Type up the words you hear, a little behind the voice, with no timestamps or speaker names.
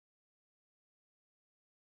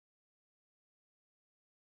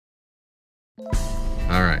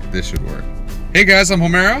Alright, this should work. Hey guys, I'm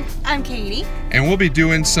Homero. I'm Katie. And we'll be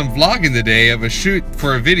doing some vlogging today of a shoot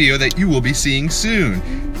for a video that you will be seeing soon.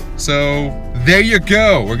 So, there you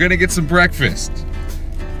go. We're gonna get some breakfast.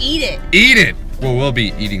 Eat it. Eat it! Well, we'll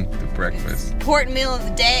be eating the breakfast. Important meal of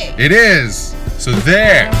the day. It is! So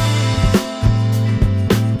there!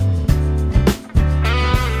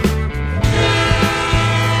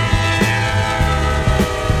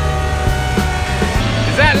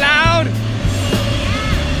 Is that loud?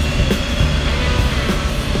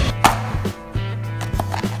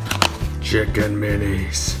 Chicken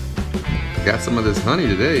minis. Got some of this honey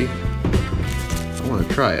today. I want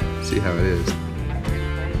to try it, see how it is.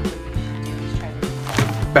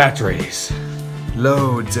 Batteries.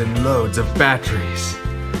 Loads and loads of batteries.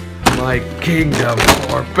 My kingdom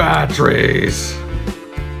for batteries.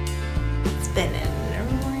 Spinning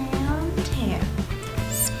around town.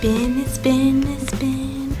 Spin it, spin it,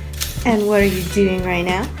 spin. And what are you doing right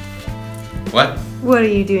now? What? What are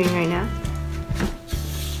you doing right now?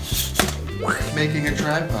 Making a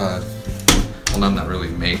tripod. Well, I'm not really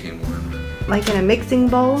making one. Like in a mixing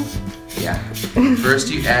bowl? Yeah. First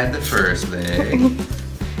you add the first leg.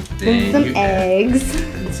 Then some eggs.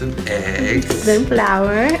 Then some eggs. Then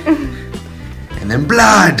flour. And then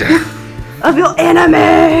blood. Of your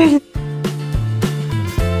enemy!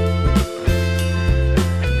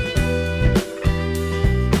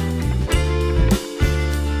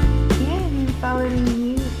 Yeah, he's following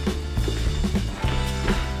you.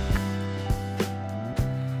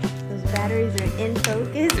 Those batteries are in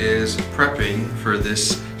focus. Is prepping for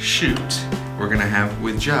this shoot we're gonna have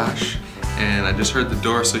with Josh. And I just heard the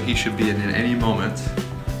door, so he should be in at any moment.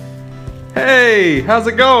 Hey, how's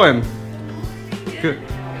it going? Good.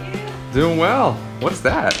 Doing well. What's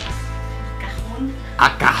that? A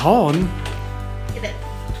cajon.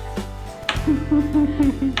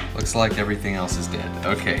 Looks like everything else is dead.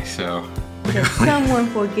 Okay, so. Did someone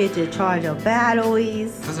forget to charge your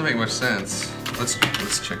batteries? Doesn't make much sense. Let's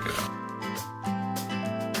check it out.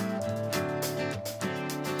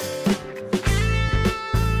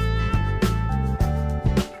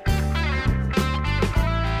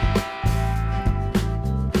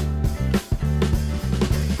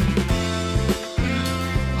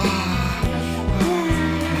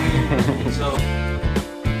 So.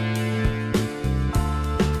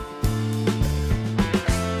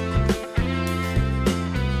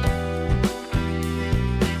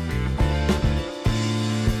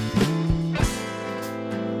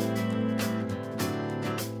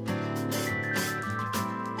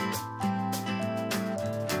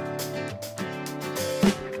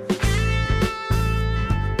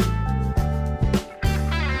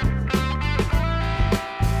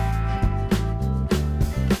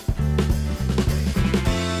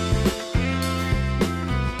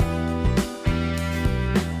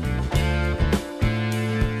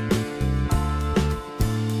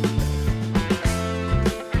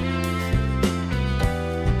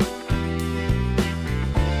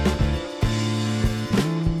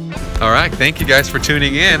 Alright, thank you guys for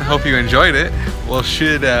tuning in. Hope you enjoyed it. We'll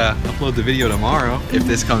should upload the video tomorrow if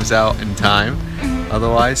this comes out in time.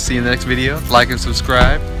 Otherwise, see you in the next video. Like and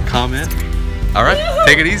subscribe, comment. Alright,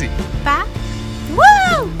 take it easy. Bye.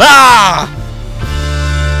 Woo! Ah!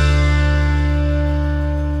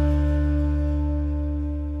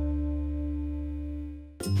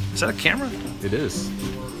 Is that a camera? It is.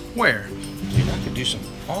 Where? Dude, I could do some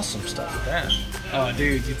awesome stuff with that. Oh,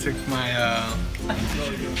 dude, you took my,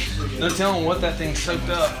 no telling what that thing soaked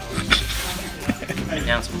up.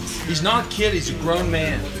 Announcements. He's not a kid, he's a grown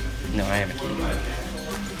man. No, I am a kid.